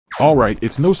Alright,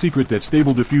 it's no secret that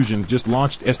Stable Diffusion just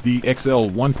launched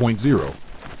SDXL 1.0.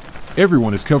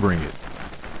 Everyone is covering it.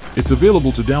 It's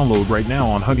available to download right now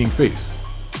on Hugging Face.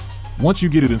 Once you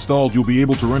get it installed, you'll be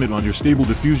able to run it on your Stable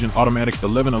Diffusion Automatic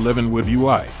 11.11 web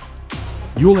UI.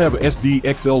 You'll have a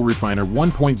SDXL Refiner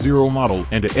 1.0 model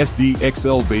and a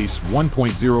SDXL Base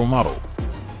 1.0 model.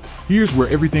 Here's where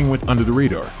everything went under the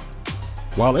radar.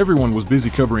 While everyone was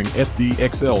busy covering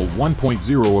SDXL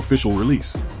 1.0 official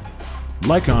release,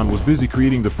 Lycon was busy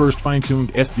creating the first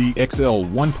fine-tuned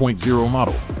SDXL 1.0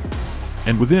 model.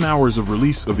 And within hours of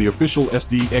release of the official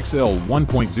SDXL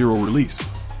 1.0 release,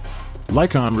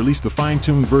 Lycon released a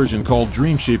fine-tuned version called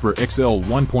DreamShaper XL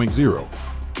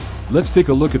 1.0. Let's take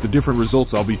a look at the different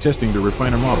results. I'll be testing the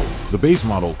Refiner model, the base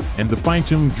model, and the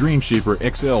fine-tuned DreamShaper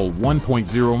XL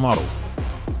 1.0 model.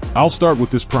 I'll start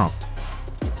with this prompt.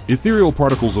 Ethereal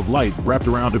particles of light wrapped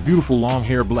around a beautiful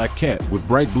long-haired black cat with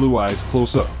bright blue eyes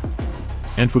close up.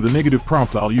 And for the negative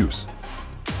prompt, I'll use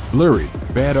blurry,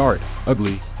 bad art,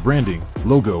 ugly, branding,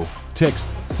 logo, text,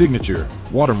 signature,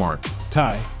 watermark,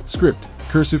 tie, script,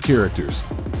 cursive characters.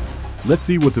 Let's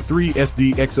see what the three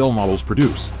SDXL models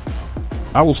produce.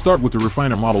 I will start with the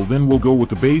Refiner model, then we'll go with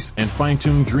the base and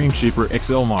fine-tuned DreamShaper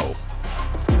XL model.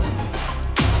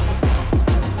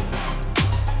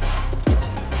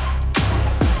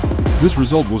 This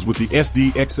result was with the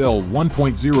SDXL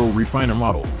 1.0 Refiner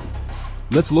model.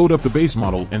 Let's load up the base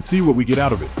model and see what we get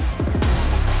out of it.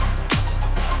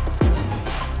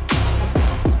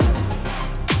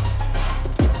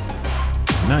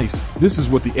 Nice, this is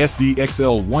what the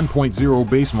SDXL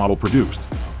 1.0 base model produced.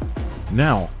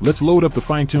 Now, let's load up the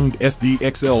fine-tuned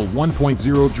SDXL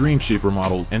 1.0 DreamShaper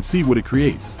model and see what it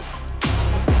creates.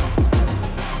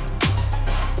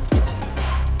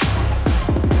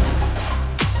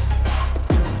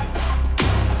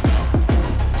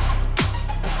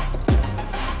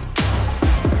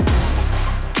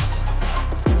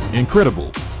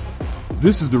 Incredible!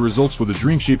 This is the results for the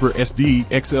DreamShaper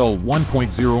SDXL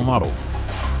 1.0 model.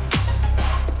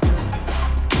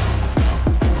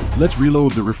 Let's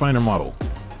reload the Refiner model.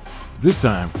 This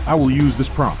time, I will use this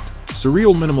prompt.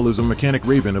 Surreal minimalism mechanic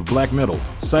raven of black metal,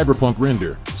 cyberpunk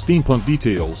render, steampunk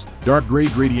details, dark gray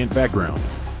gradient background.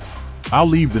 I'll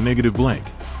leave the negative blank.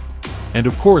 And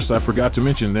of course, I forgot to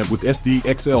mention that with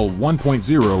SDXL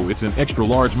 1.0 it's an extra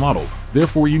large model,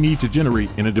 therefore you need to generate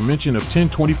in a dimension of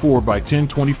 1024 by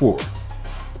 1024.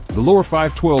 The lower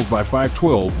 512 by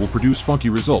 512 will produce funky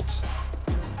results.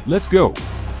 Let's go!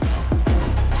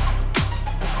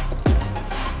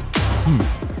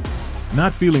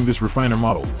 Not feeling this Refiner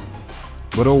model.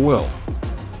 But oh well.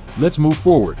 Let's move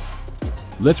forward.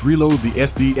 Let's reload the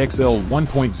SDXL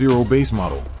 1.0 base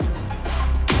model.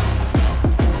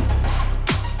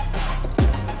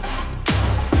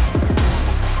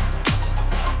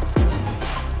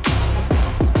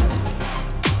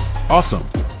 Awesome!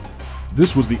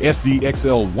 This was the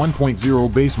SDXL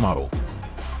 1.0 base model.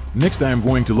 Next I am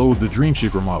going to load the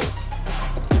DreamShaper model.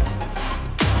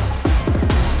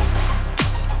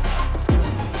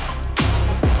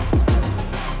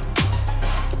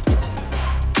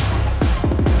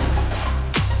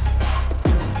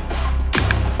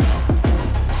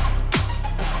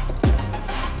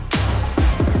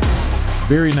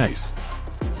 Very nice.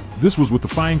 This was with the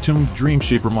fine-tuned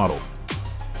DreamShaper model.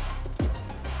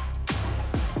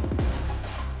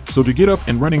 So to get up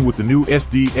and running with the new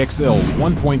SDXL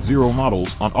 1.0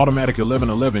 models on Automatic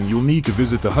 11.11, you'll need to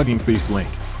visit the Hugging Face link.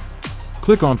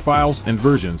 Click on Files and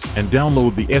Versions and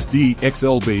download the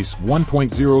SDXL Base 1.0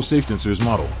 SafeTensors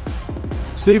model.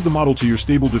 Save the model to your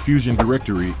Stable Diffusion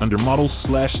directory under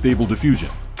Models/Stable Diffusion.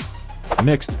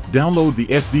 Next, download the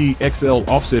SDXL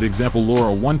Offset Example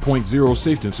LoRa 1.0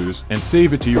 SafeTensors and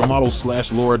save it to your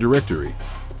Models/LoRa directory.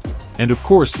 And of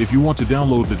course, if you want to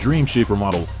download the DreamShaper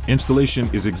model, installation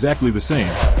is exactly the same.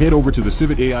 Head over to the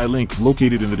Civet AI link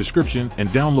located in the description and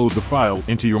download the file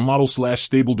into your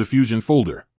Model/Stable Diffusion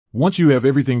folder. Once you have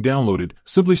everything downloaded,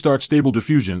 simply start Stable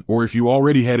Diffusion, or if you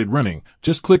already had it running,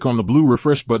 just click on the blue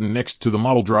refresh button next to the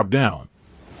model drop-down.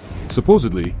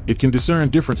 Supposedly, it can discern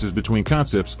differences between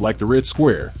concepts like the red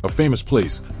square, a famous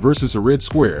place, versus a red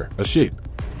square, a shape.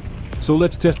 So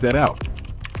let's test that out.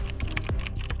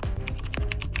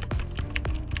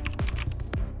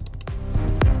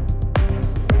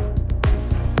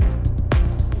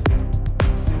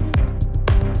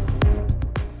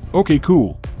 Okay,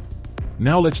 cool.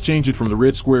 Now let's change it from the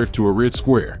red square to a red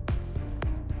square.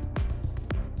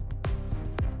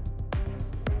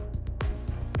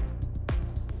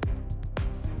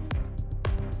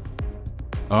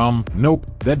 Nope,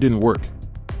 that didn't work.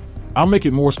 I'll make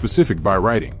it more specific by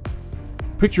writing.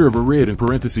 Picture of a red in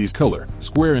parentheses color,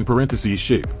 square in parentheses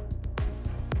shape.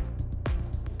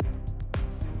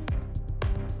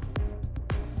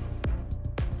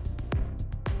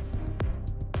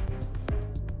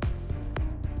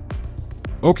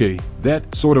 Okay,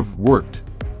 that sort of worked.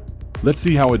 Let's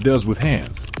see how it does with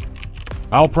hands.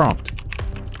 I'll prompt.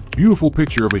 Beautiful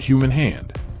picture of a human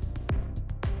hand.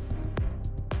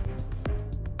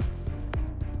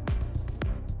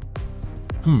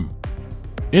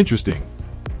 Interesting.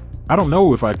 I don't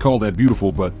know if I'd call that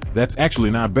beautiful, but that's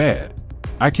actually not bad.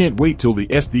 I can't wait till the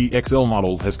SDXL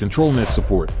model has ControlNet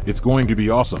support. It's going to be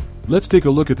awesome. Let's take a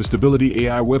look at the Stability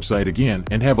AI website again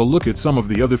and have a look at some of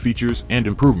the other features and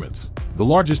improvements. The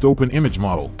largest open image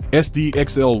model,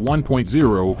 SDXL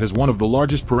 1.0, has one of the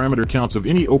largest parameter counts of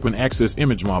any open access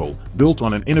image model, built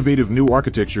on an innovative new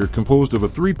architecture composed of a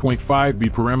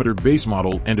 3.5B parameter base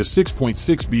model and a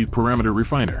 6.6B parameter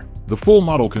refiner. The full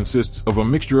model consists of a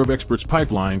mixture of experts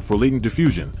pipeline for latent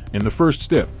diffusion. In the first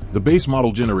step, the base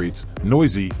model generates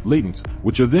noisy latents,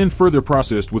 which are then further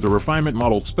processed with a refinement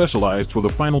model specialized for the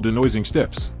final denoising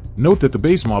steps. Note that the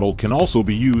base model can also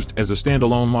be used as a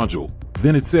standalone module.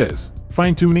 Then it says,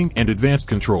 fine-tuning and advanced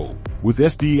control. With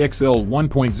SDXL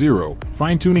 1.0,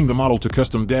 fine-tuning the model to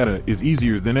custom data is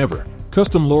easier than ever.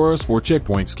 Custom LoRa's or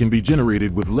checkpoints can be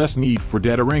generated with less need for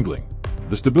data wrangling.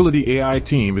 The Stability AI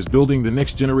team is building the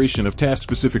next generation of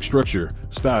task-specific structure,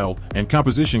 style, and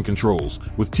composition controls,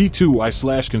 with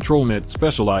T2I/ControlNet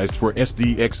specialized for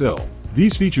SDXL.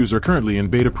 These features are currently in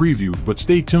beta preview, but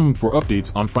stay tuned for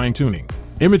updates on fine-tuning.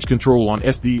 Image control on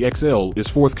SDXL is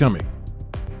forthcoming.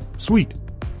 Sweet!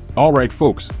 Alright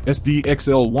folks,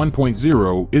 SDXL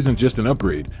 1.0 isn't just an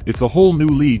upgrade, it's a whole new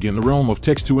league in the realm of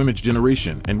text-to-image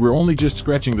generation, and we're only just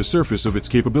scratching the surface of its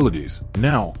capabilities.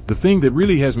 Now, the thing that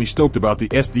really has me stoked about the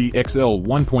SDXL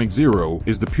 1.0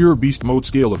 is the pure beast mode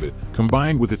scale of it,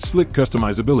 combined with its slick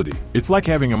customizability. It's like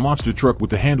having a monster truck with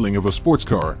the handling of a sports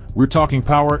car. We're talking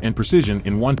power and precision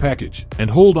in one package. And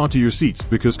hold onto your seats,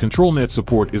 because ControlNet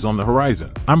support is on the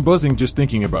horizon. I'm buzzing just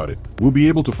thinking about it. We'll be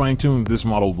able to fine-tune this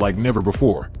model like never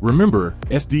before. Remember,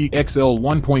 SDXL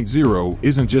 1.0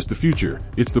 isn't just the future,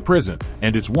 it's the present,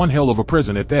 and it's one hell of a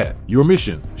present at that. Your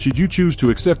mission, should you choose to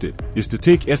accept it, is to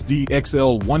take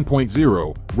SDXL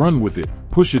 1.0, run with it,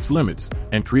 push its limits,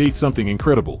 and create something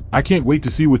incredible. I can't wait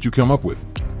to see what you come up with.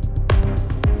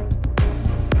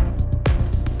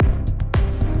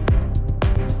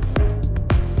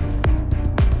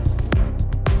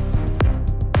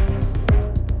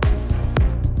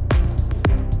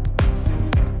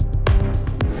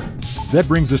 That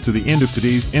brings us to the end of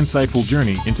today's insightful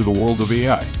journey into the world of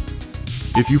AI.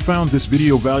 If you found this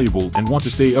video valuable and want to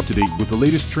stay up to date with the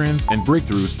latest trends and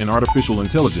breakthroughs in artificial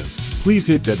intelligence, please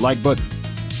hit that like button.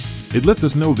 It lets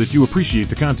us know that you appreciate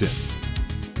the content.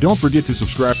 Don't forget to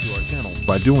subscribe to our channel.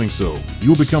 By doing so,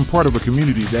 you'll become part of a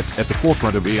community that's at the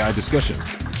forefront of AI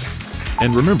discussions.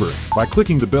 And remember, by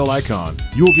clicking the bell icon,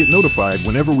 you'll get notified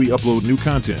whenever we upload new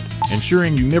content,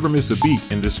 ensuring you never miss a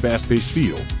beat in this fast-paced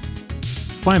field.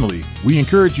 Finally, we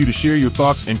encourage you to share your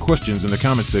thoughts and questions in the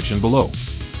comment section below.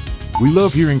 We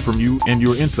love hearing from you, and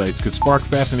your insights could spark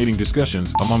fascinating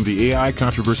discussions among the AI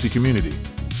controversy community.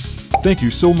 Thank you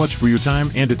so much for your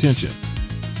time and attention.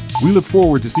 We look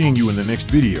forward to seeing you in the next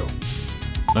video.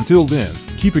 Until then,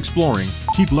 keep exploring,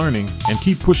 keep learning, and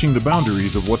keep pushing the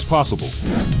boundaries of what's possible.